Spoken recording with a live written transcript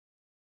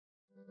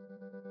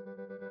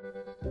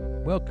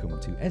Welcome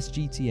to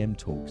SGTM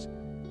Talks.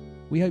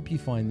 We hope you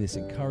find this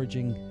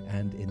encouraging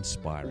and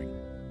inspiring.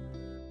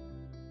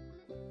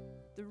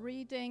 The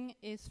reading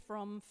is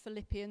from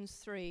Philippians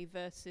 3,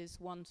 verses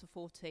 1 to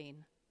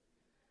 14.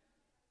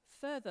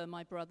 Further,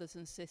 my brothers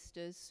and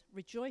sisters,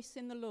 rejoice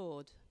in the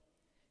Lord.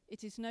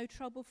 It is no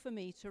trouble for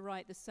me to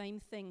write the same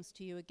things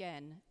to you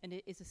again, and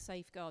it is a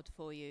safeguard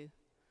for you.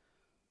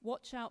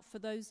 Watch out for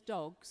those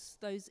dogs,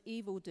 those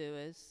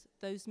evildoers,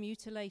 those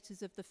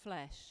mutilators of the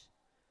flesh.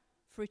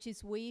 For it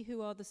is we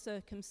who are the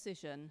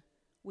circumcision,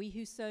 we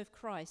who serve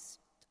Christ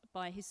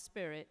by his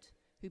Spirit,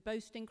 who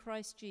boast in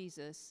Christ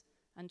Jesus,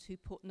 and who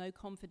put no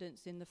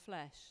confidence in the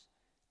flesh,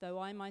 though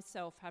I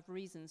myself have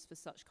reasons for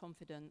such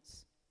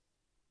confidence.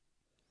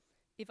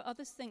 If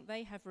others think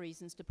they have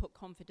reasons to put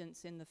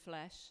confidence in the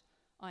flesh,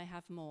 I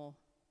have more.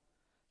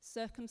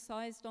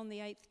 Circumcised on the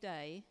 8th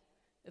day,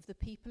 of the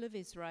people of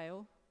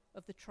Israel,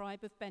 of the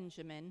tribe of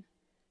Benjamin,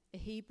 a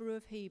Hebrew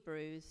of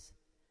Hebrews,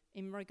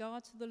 in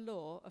regard to the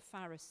law, a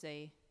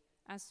Pharisee,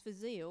 as for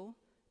zeal,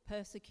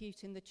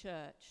 persecuting the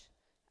church,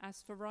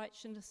 as for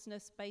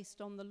righteousness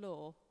based on the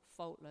law,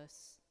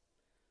 faultless.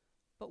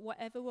 But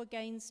whatever were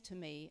gains to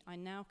me, I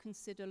now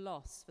consider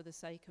loss for the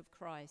sake of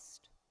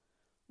Christ.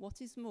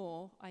 What is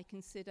more, I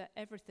consider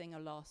everything a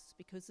loss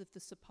because of the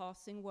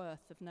surpassing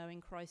worth of knowing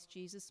Christ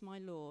Jesus my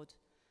Lord,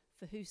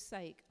 for whose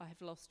sake I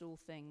have lost all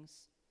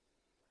things.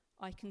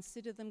 I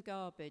consider them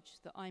garbage,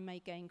 that I may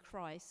gain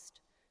Christ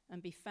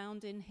and be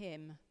found in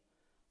him,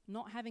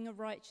 not having a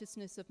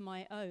righteousness of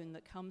my own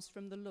that comes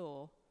from the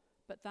law,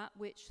 but that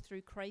which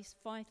through faith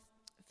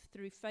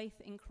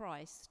in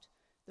Christ,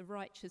 the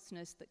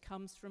righteousness that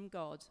comes from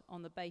God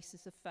on the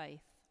basis of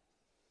faith.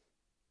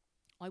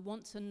 I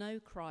want to know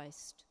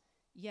Christ,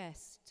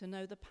 yes, to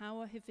know the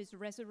power of his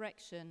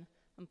resurrection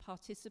and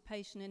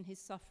participation in his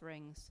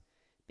sufferings,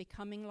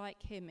 becoming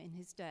like him in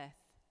his death,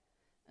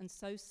 and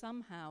so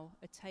somehow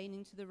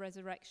attaining to the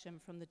resurrection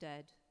from the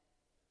dead.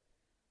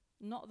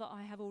 Not that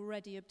I have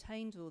already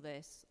obtained all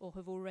this or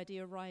have already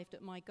arrived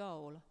at my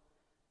goal,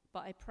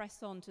 but I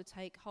press on to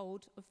take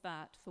hold of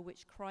that for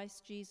which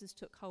Christ Jesus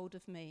took hold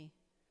of me.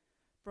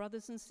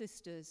 Brothers and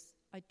sisters,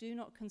 I do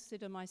not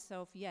consider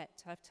myself yet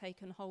to have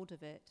taken hold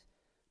of it,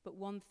 but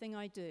one thing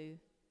I do,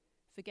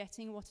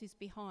 forgetting what is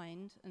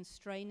behind and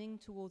straining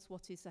towards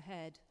what is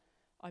ahead,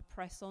 I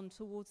press on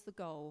towards the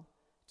goal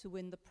to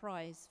win the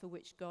prize for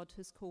which God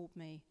has called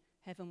me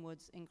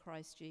heavenwards in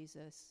Christ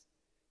Jesus.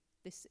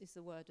 This is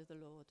the word of the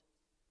Lord.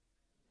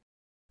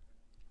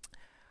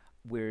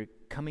 We're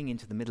coming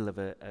into the middle of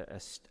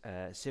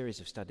a series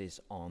of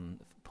studies on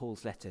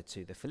Paul's letter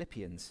to the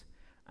Philippians,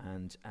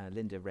 and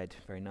Linda read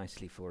very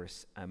nicely for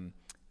us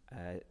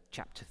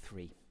chapter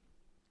 3.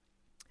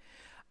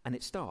 And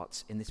it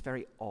starts in this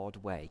very odd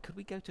way. Could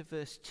we go to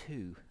verse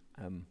 2,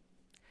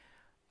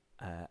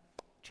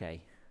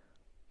 Jay?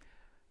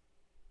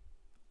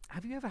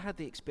 Have you ever had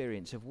the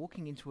experience of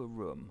walking into a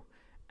room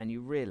and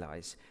you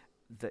realise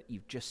that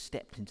you've just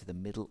stepped into the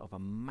middle of a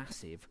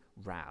massive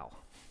row?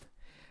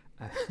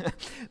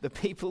 The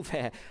people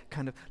there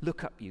kind of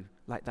look up you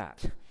like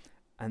that,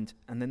 and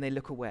then they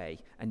look away,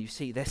 and you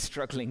see they're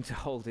struggling to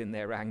hold in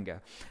their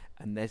anger,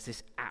 and there's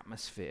this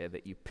atmosphere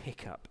that you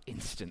pick up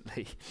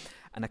instantly,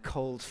 and a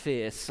cold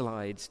fear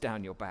slides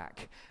down your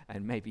back,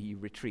 and maybe you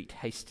retreat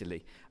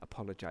hastily,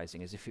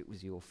 apologizing as if it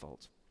was your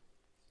fault.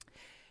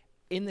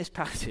 In this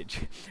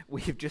passage,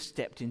 we have just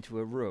stepped into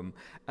a room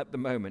at the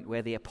moment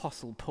where the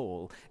Apostle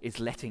Paul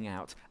is letting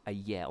out a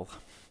yell.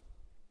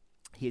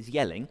 He is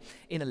yelling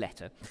in a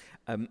letter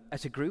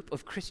at a group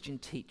of Christian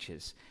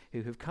teachers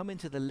who have come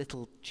into the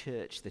little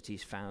church that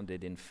he's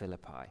founded in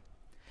Philippi.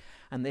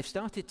 And they've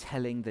started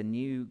telling the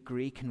new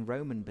Greek and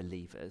Roman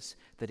believers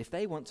that if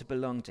they want to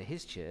belong to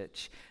his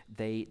church,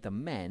 the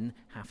men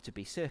have to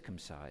be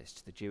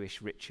circumcised, the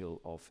Jewish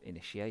ritual of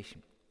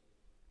initiation.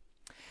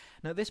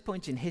 Now, at this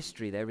point in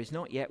history, there is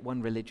not yet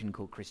one religion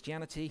called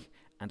Christianity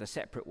and a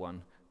separate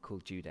one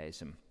called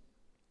Judaism.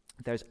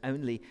 There's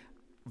only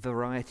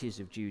varieties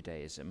of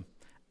Judaism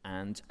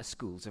and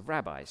schools of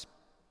rabbis.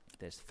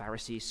 There's the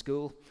Pharisee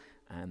school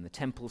and the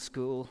temple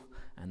school,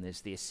 and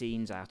there's the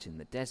Essenes out in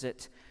the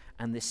desert,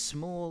 and this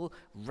small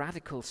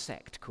radical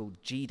sect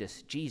called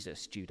Jesus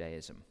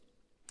Judaism.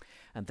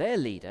 And their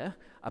leader,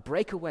 a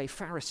breakaway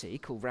Pharisee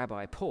called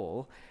Rabbi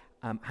Paul,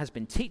 has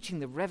been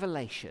teaching the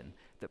revelation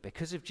that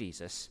because of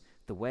Jesus,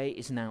 the way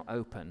is now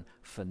open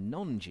for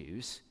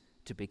non-Jews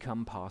to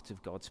become part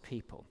of God's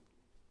people.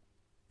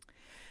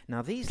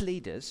 Now, these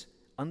leaders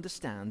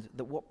understand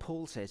that what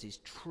Paul says is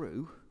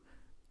true,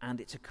 and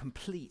it's a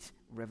complete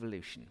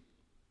revolution.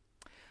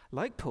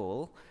 Like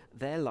Paul,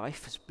 their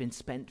life has been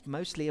spent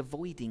mostly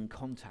avoiding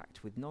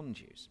contact with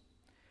non-Jews.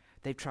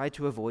 They've tried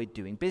to avoid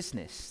doing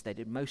business. They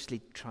did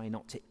mostly try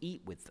not to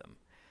eat with them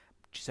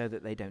so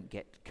that they don't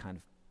get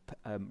kind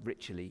of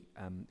ritually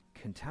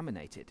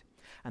contaminated.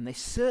 And they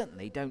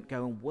certainly don't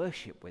go and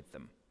worship with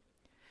them.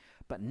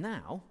 But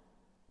now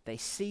they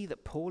see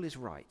that Paul is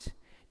right.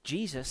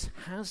 Jesus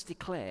has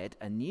declared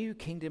a new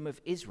kingdom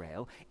of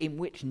Israel in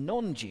which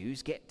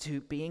non-Jews get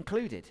to be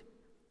included.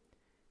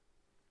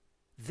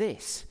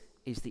 This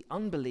is the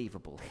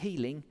unbelievable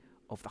healing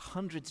of the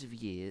hundreds of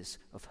years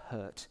of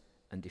hurt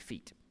and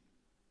defeat.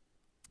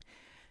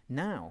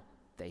 Now,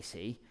 they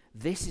see,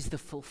 this is the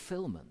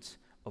fulfillment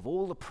of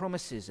all the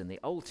promises in the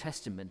Old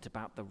Testament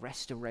about the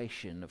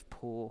restoration of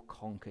poor,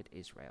 conquered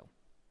Israel.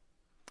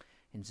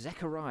 In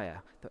Zechariah,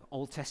 the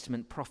Old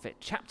Testament prophet,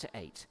 chapter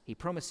 8, he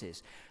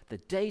promises, the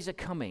days are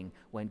coming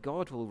when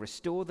God will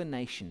restore the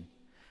nation,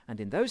 and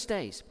in those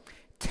days,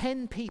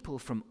 10 people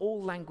from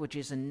all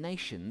languages and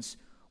nations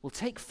will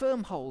take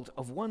firm hold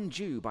of one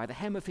Jew by the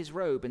hem of his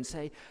robe and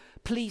say,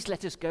 please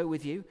let us go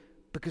with you,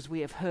 because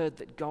we have heard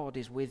that God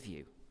is with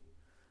you.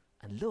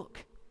 And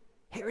look,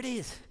 here it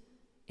is,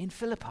 in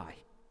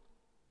Philippi.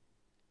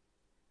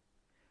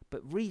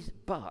 But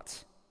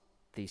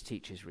these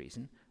teachers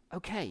reason,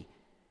 okay,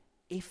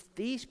 if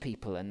these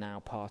people are now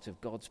part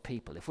of God's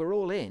people, if we're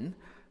all in,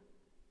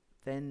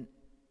 then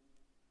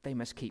they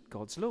must keep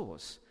God's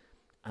laws.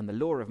 And the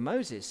law of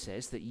Moses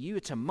says that you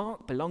are to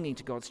mark belonging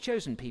to God's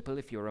chosen people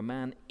if you're a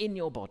man in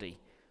your body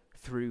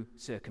through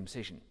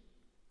circumcision.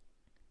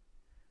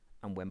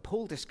 And when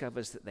Paul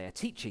discovers that they are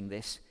teaching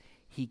this,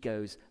 he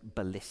goes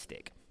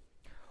ballistic.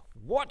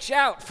 Watch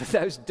out for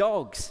those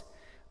dogs,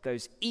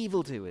 those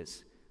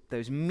evildoers,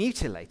 those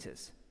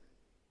mutilators.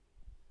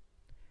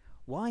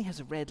 Why has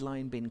a red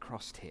line been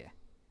crossed here?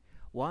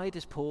 Why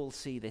does Paul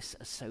see this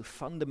as so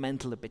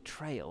fundamental a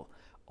betrayal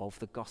of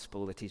the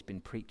gospel that he's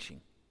been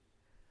preaching?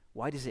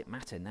 Why does it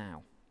matter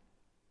now?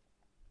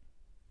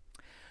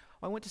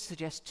 I want to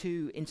suggest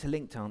two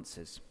interlinked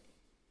answers.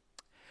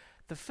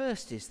 The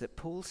first is that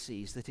Paul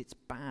sees that it's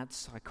bad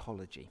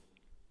psychology.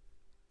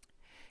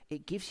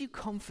 It gives you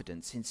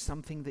confidence in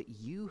something that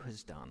you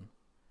has done,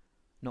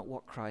 not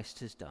what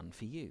Christ has done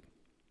for you.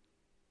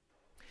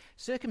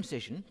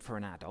 Circumcision, for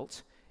an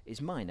adult,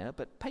 is minor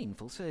but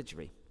painful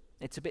surgery.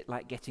 It's a bit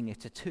like getting a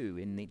tattoo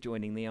in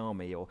joining the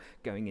army or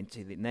going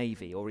into the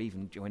navy or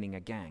even joining a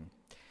gang.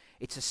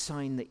 It's a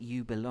sign that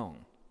you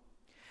belong.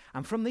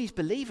 And from these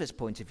believers'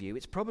 point of view,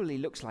 it probably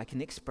looks like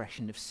an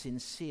expression of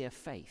sincere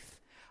faith.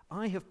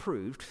 I have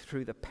proved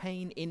through the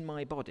pain in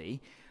my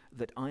body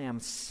that I am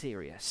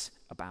serious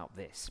about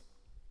this.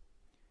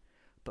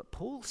 But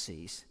Paul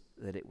sees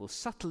that it will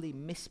subtly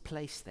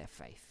misplace their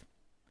faith.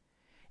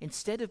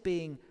 Instead of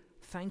being,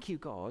 thank you,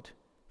 God,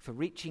 for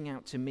reaching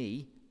out to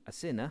me, a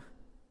sinner,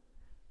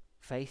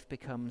 faith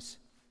becomes,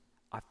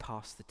 I've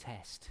passed the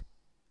test.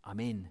 I'm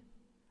in.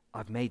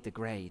 I've made the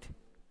grade.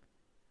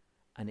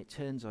 And it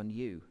turns on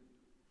you,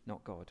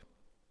 not God.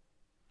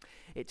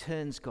 It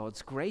turns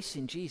God's grace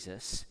in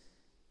Jesus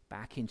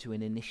back into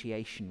an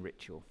initiation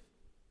ritual.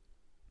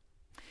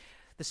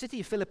 The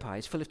city of Philippi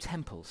is full of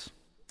temples,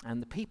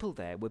 and the people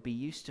there would be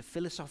used to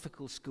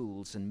philosophical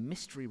schools and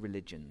mystery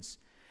religions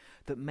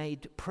that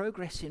made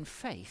progress in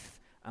faith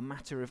a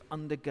matter of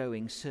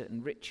undergoing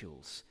certain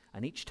rituals.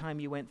 And each time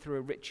you went through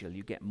a ritual,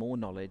 you get more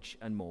knowledge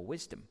and more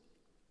wisdom.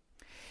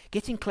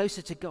 Getting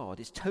closer to God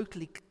is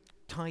totally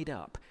tied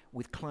up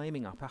with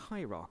climbing up a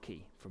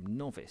hierarchy from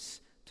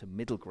novice to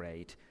middle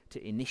grade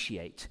to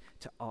initiate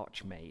to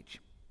archmage.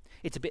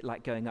 It's a bit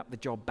like going up the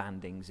job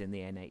bandings in the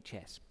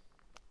NHS.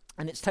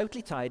 And it's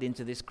totally tied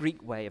into this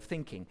Greek way of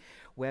thinking,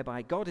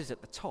 whereby God is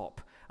at the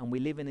top and we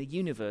live in a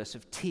universe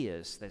of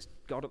tiers. There's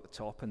God at the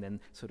top and then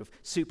sort of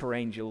super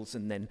angels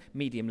and then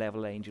medium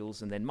level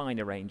angels and then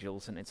minor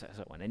angels and so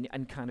on.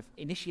 And kind of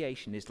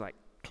initiation is like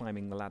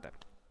climbing the ladder.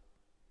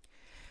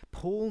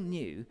 Paul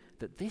knew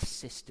that this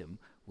system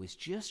was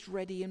just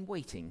ready and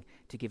waiting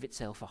to give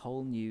itself a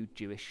whole new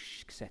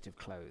Jewish set of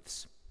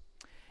clothes.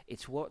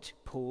 It's what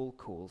Paul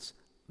calls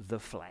the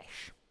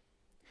flesh.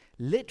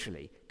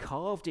 Literally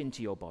carved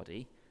into your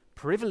body,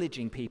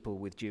 privileging people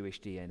with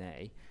Jewish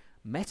DNA,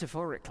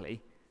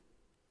 metaphorically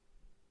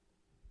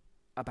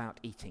about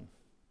eating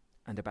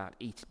and about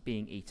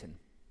being eaten,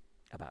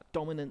 about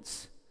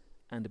dominance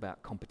and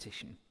about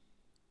competition.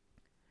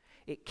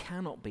 It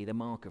cannot be the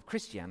mark of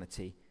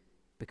Christianity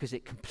because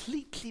it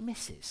completely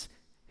misses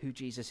who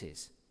Jesus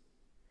is.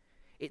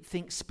 It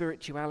thinks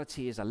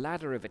spirituality is a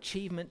ladder of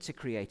achievement to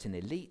create an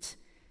elite.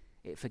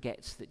 It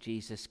forgets that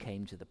Jesus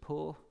came to the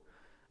poor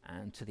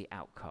and to the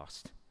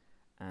outcast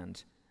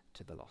and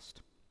to the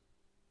lost.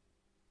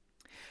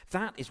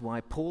 That is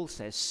why Paul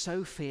says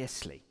so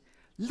fiercely,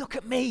 look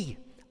at me,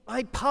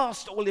 I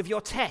passed all of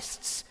your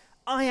tests.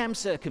 I am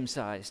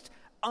circumcised.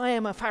 I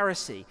am a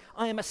Pharisee.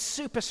 I am a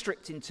super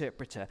strict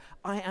interpreter.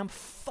 I am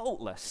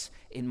faultless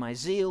in my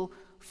zeal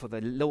for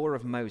the law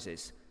of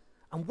Moses.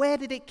 And where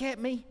did it get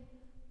me?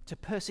 To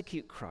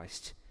persecute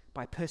Christ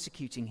by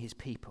persecuting his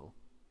people.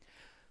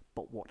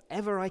 But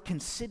whatever I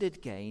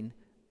considered gain,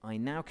 I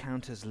now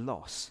count as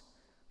loss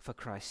for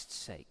Christ's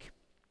sake.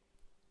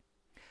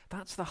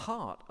 That's the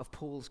heart of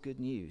Paul's good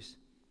news.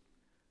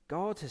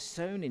 God has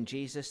shown in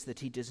Jesus that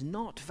he does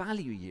not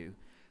value you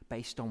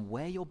based on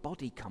where your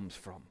body comes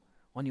from,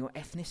 on your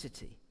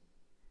ethnicity.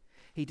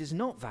 He does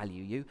not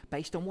value you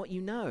based on what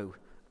you know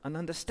and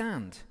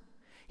understand.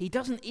 He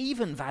doesn't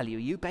even value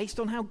you based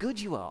on how good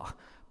you are,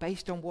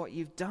 based on what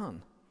you've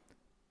done.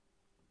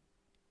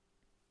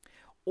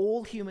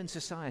 All human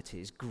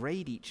societies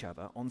grade each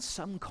other on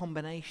some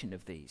combination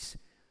of these.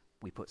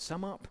 We put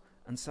some up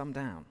and some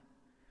down.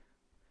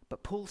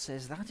 But Paul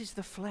says that is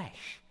the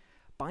flesh,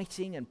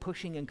 biting and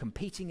pushing and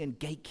competing and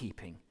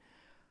gatekeeping.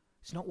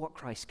 It's not what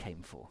Christ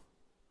came for.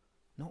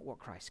 Not what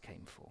Christ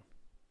came for.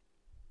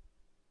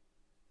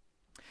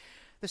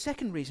 The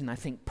second reason I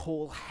think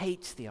Paul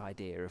hates the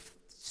idea of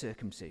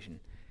circumcision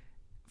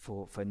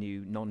for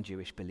new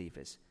non-Jewish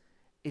believers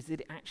is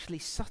that it actually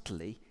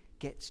subtly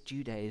gets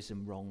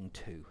Judaism wrong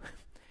too.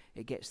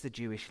 It gets the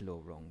Jewish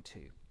law wrong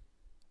too.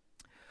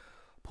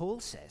 Paul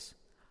says,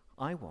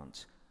 I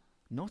want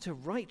not a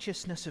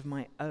righteousness of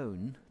my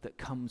own that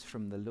comes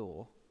from the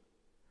law,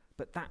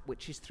 but that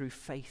which is through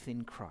faith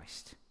in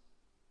Christ.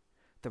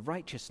 The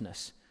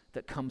righteousness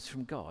that comes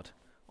from God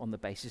on the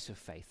basis of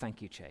faith.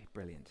 Thank you, Che.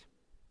 Brilliant.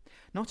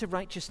 Not a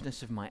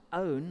righteousness of my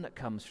own that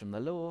comes from the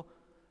law,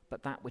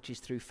 but that which is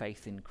through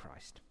faith in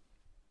Christ.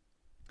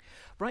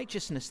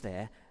 Righteousness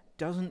there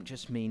doesn't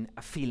just mean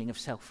a feeling of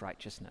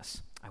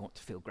self-righteousness. I want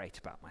to feel great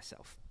about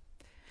myself.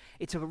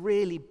 It's a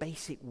really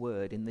basic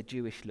word in the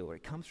Jewish law.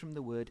 It comes from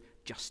the word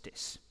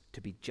justice,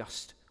 to be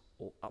just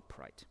or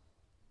upright.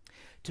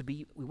 To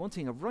be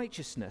wanting a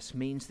righteousness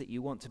means that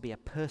you want to be a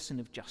person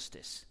of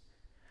justice,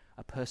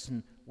 a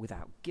person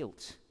without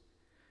guilt,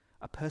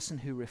 a person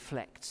who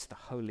reflects the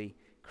holy,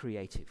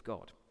 creative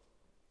God.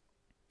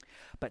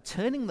 But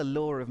turning the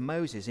law of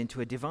Moses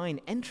into a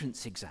divine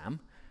entrance exam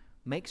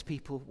makes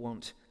people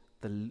want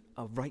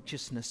a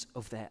righteousness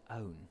of their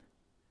own.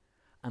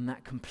 And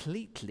that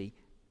completely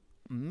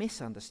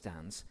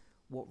misunderstands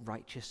what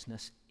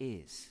righteousness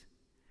is.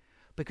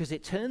 Because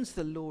it turns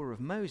the law of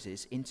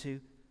Moses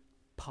into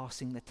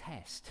passing the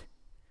test,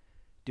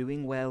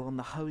 doing well on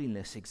the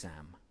holiness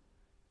exam,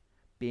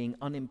 being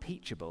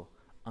unimpeachable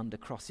under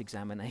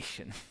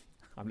cross-examination.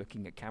 I'm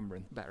looking at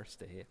Cameron,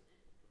 barrister here.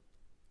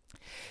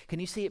 Can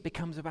you see it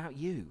becomes about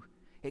you?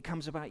 It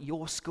comes about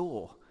your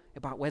score,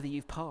 about whether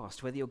you've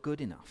passed, whether you're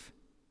good enough.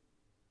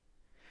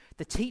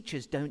 The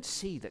teachers don't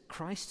see that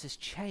Christ has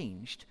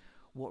changed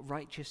what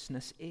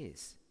righteousness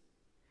is.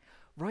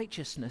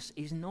 Righteousness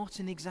is not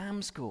an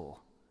exam score.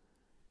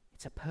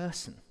 It's a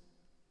person.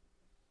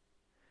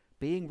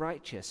 Being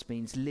righteous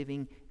means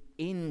living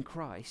in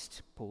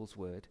Christ, Paul's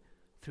word,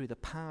 through the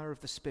power of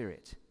the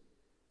Spirit,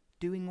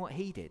 doing what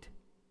he did,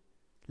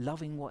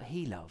 loving what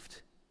he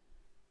loved,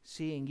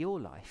 seeing your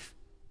life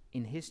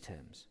in his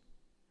terms.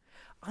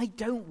 I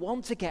don't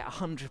want to get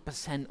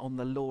 100% on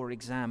the law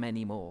exam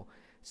anymore,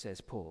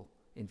 says Paul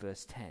in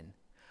verse 10.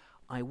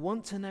 I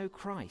want to know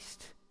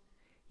Christ,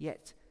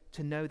 yet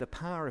to know the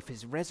power of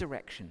his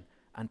resurrection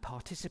and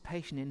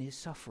participation in his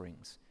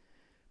sufferings,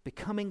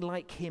 becoming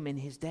like him in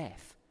his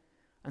death,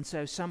 and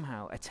so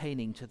somehow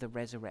attaining to the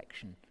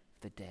resurrection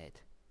of the dead.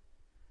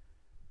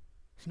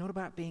 It's not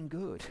about being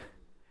good.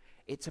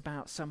 It's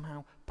about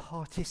somehow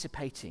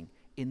participating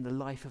in the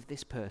life of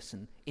this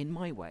person, in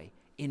my way,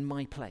 in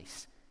my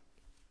place,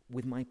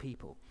 with my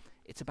people.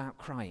 It's about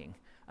crying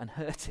and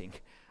hurting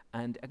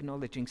and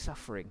acknowledging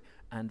suffering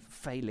and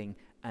failing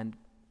and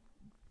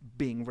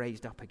being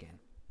raised up again.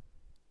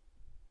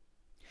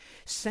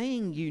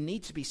 Saying you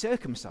need to be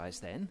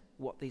circumcised then,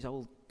 what these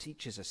old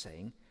teachers are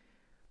saying,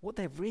 what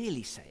they're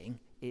really saying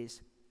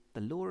is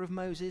the law of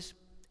Moses,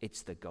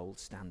 it's the gold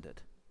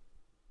standard.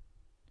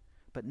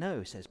 But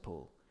no, says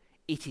Paul,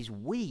 it is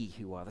we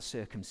who are the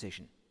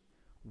circumcision,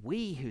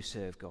 we who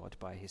serve God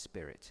by his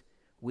Spirit,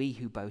 we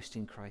who boast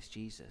in Christ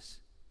Jesus.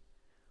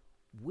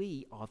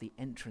 We are the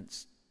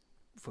entrance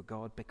for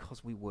God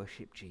because we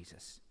worship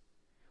Jesus.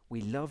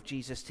 We love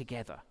Jesus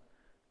together.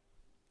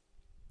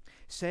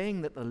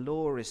 Saying that the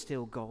law is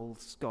still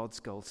God's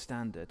gold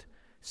standard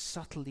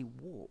subtly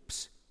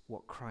warps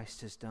what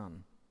Christ has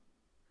done,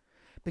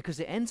 because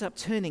it ends up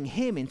turning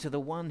him into the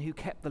one who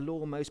kept the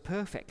law most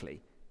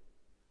perfectly,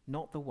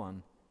 not the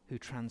one who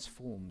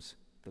transforms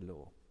the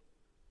law.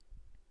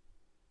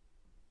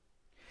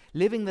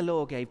 Living the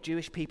law gave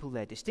Jewish people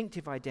their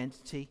distinctive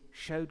identity,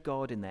 showed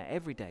God in their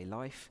everyday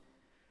life,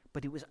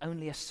 but it was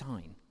only a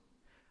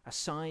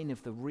sign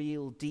of the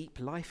real, deep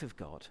life of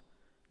God,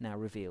 now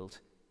revealed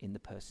in the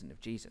person of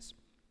Jesus.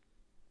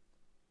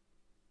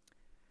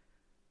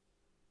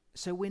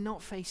 So we're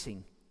not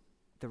facing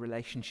the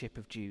relationship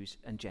of Jews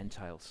and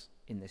Gentiles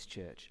in this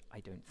church, I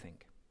don't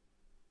think.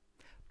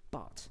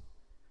 But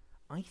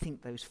I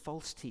think those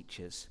false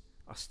teachers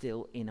are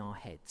still in our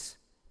heads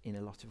in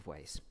a lot of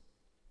ways.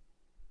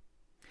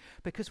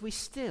 Because we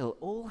still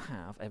all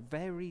have a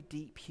very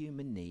deep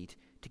human need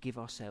to give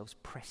ourselves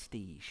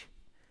prestige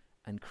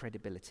and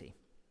credibility.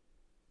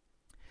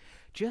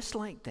 Just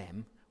like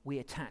them, we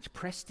attach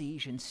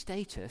prestige and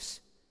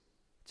status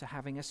to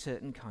having a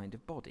certain kind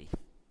of body,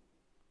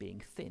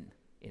 being thin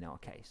in our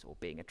case, or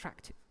being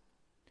attractive.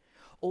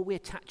 Or we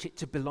attach it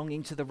to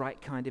belonging to the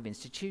right kind of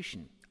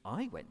institution.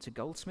 I went to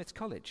Goldsmiths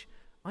College.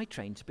 I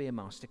trained to be a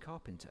master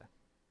carpenter.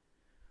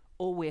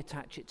 Or we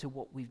attach it to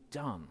what we've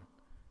done.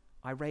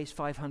 I raised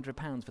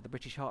 £500 for the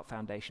British Heart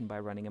Foundation by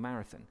running a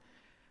marathon.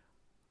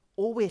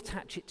 Or we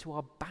attach it to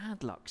our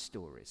bad luck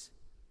stories.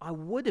 I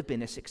would have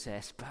been a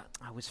success, but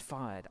I was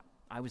fired.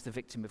 I was the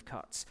victim of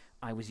cuts,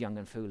 I was young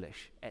and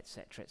foolish,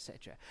 etc.,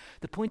 etc.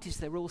 The point is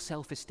they're all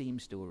self-esteem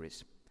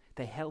stories.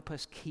 They help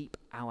us keep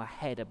our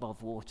head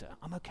above water.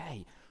 I'm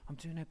okay, I'm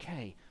doing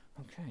okay.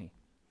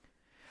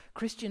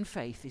 Christian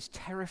faith is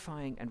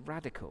terrifying and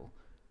radical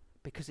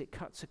because it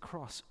cuts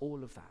across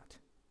all of that.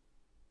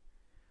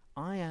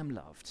 I am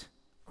loved,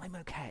 I'm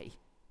okay,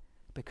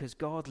 because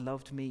God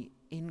loved me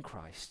in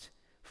Christ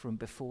from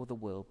before the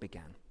world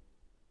began.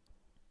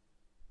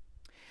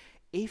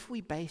 If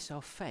we base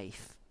our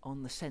faith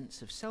on the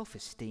sense of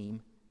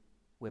self-esteem,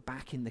 we're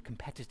back in the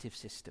competitive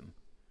system,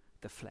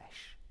 the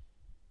flesh.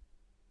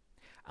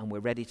 And we're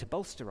ready to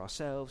bolster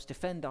ourselves,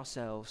 defend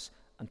ourselves,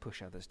 and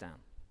push others down.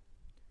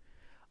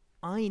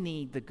 I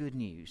need the good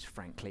news,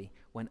 frankly,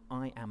 when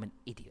I am an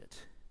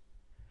idiot.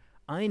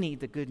 I need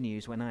the good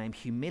news when I am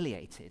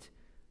humiliated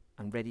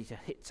and ready to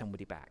hit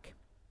somebody back.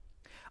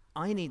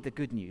 I need the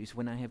good news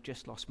when I have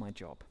just lost my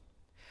job.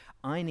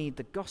 I need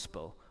the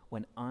gospel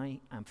when I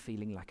am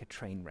feeling like a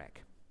train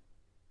wreck.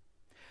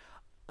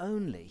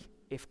 Only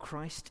if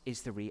Christ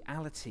is the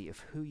reality of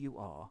who you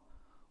are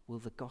will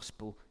the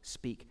gospel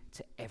speak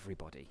to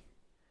everybody.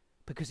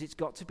 Because it's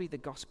got to be the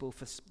gospel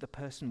for the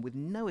person with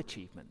no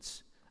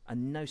achievements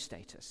and no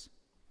status.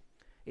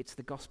 It's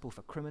the gospel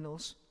for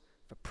criminals,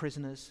 for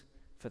prisoners,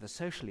 for the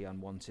socially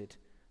unwanted,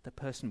 the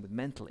person with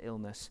mental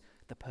illness,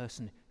 the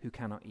person who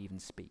cannot even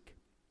speak.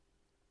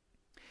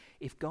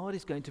 If God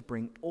is going to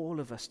bring all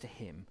of us to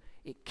him,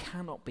 it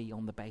cannot be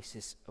on the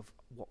basis of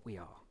what we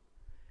are.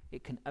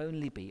 It can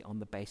only be on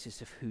the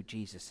basis of who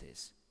Jesus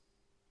is.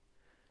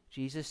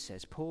 Jesus,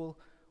 says Paul,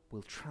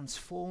 will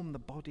transform the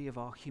body of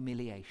our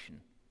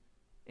humiliation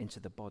into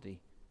the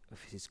body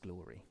of his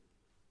glory.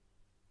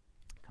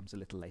 Comes a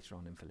little later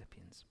on in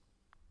Philippians.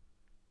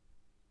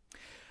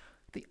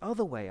 The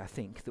other way, I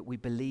think, that we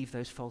believe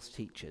those false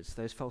teachers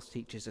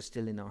are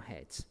still in our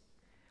heads.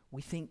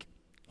 We think,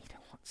 you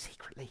know what,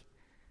 secretly,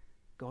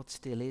 God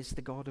still is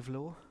the God of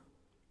law.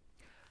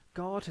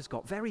 God has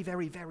got very,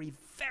 very, very,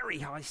 very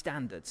high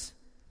standards,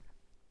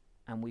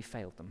 and we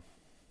failed them.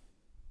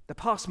 The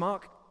pass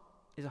mark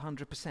is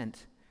 100%.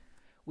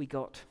 We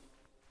got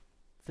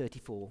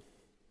 34.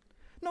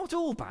 Not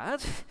all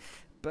bad,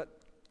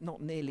 but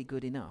not nearly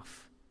good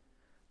enough.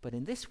 But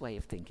in this way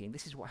of thinking,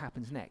 this is what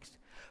happens next.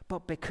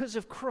 But because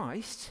of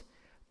Christ,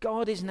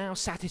 God is now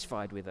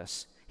satisfied with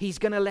us. He's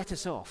going to let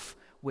us off.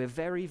 We're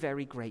very,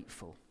 very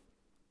grateful.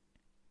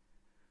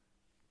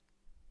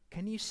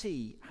 Can you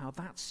see how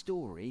that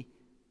story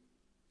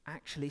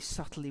actually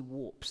subtly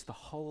warps the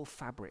whole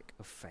fabric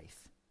of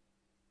faith?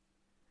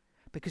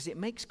 Because it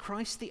makes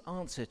Christ the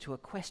answer to a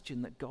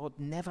question that God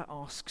never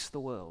asks the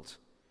world,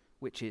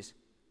 which is,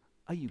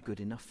 are you good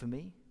enough for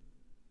me?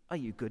 Are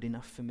you good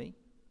enough for me?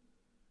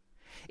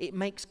 It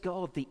makes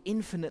God the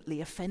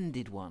infinitely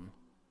offended one,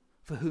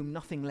 for whom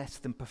nothing less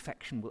than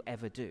perfection will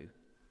ever do.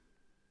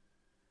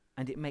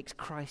 And it makes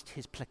Christ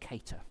his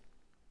placater.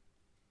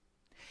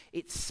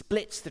 It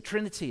splits the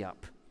Trinity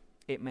up.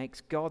 It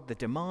makes God the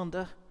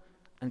demander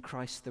and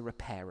Christ the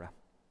repairer.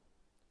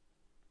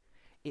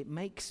 It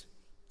makes,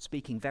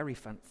 speaking very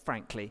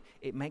frankly,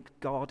 it makes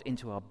God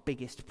into our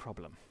biggest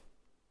problem.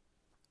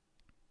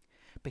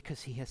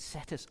 Because he has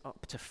set us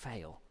up to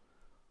fail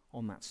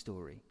on that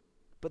story.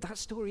 But that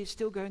story is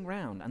still going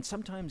round, and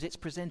sometimes it's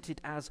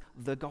presented as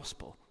the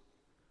gospel.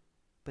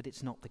 But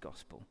it's not the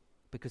gospel,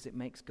 because it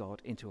makes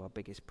God into our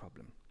biggest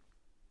problem.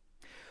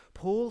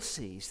 Paul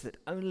sees that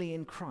only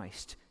in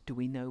Christ do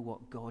we know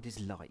what God is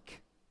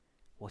like,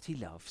 what he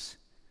loves,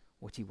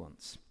 what he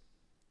wants.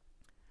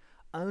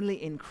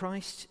 Only in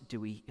Christ do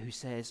we, who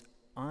says,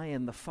 I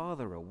and the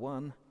Father are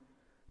one,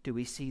 do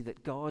we see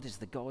that God is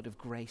the God of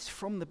grace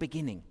from the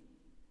beginning,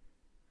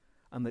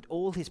 and that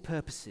all his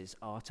purposes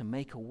are to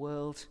make a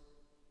world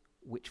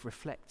which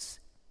reflects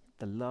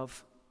the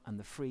love and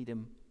the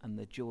freedom and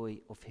the joy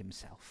of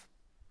himself.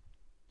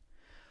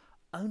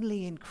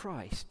 Only in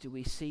Christ do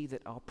we see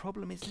that our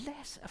problem is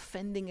less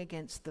offending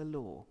against the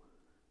law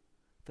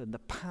than the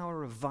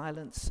power of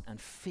violence and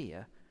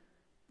fear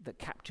that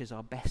captures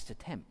our best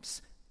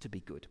attempts to be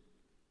good.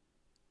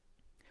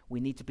 We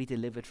need to be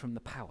delivered from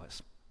the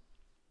powers.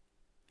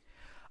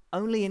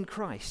 Only in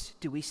Christ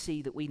do we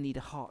see that we need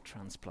a heart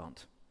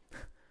transplant.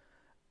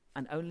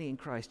 And only in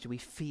Christ do we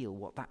feel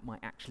what that might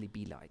actually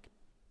be like.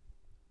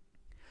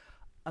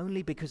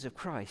 Only because of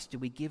Christ do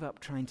we give up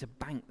trying to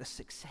bank the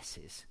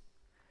successes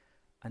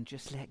and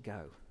just let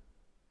go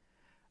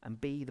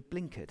and be the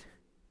blinkered,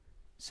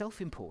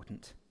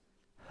 self-important,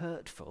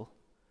 hurtful,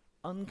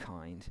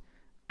 unkind,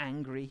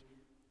 angry,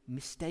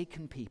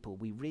 mistaken people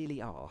we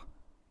really are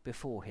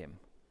before him,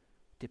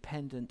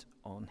 dependent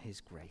on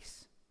his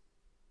grace.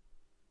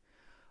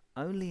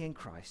 Only in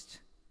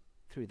Christ,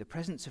 through the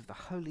presence of the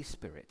Holy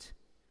Spirit,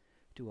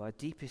 do our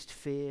deepest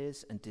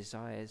fears and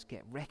desires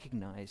get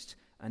recognized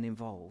and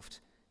involved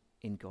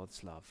in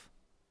God's love,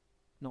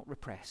 not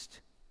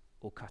repressed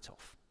or cut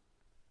off.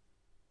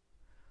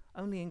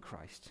 Only in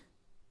Christ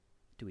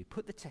do we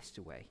put the test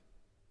away,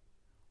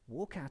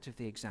 walk out of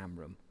the exam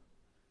room,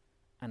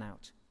 and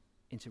out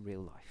into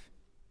real life.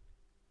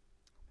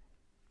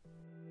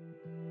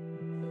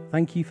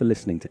 Thank you for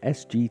listening to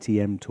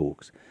SGTM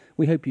Talks.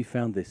 We hope you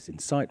found this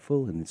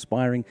insightful and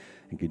inspiring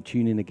and can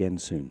tune in again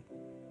soon.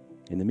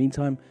 In the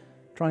meantime,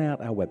 try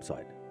out our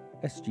website,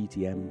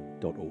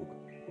 sgtm.org.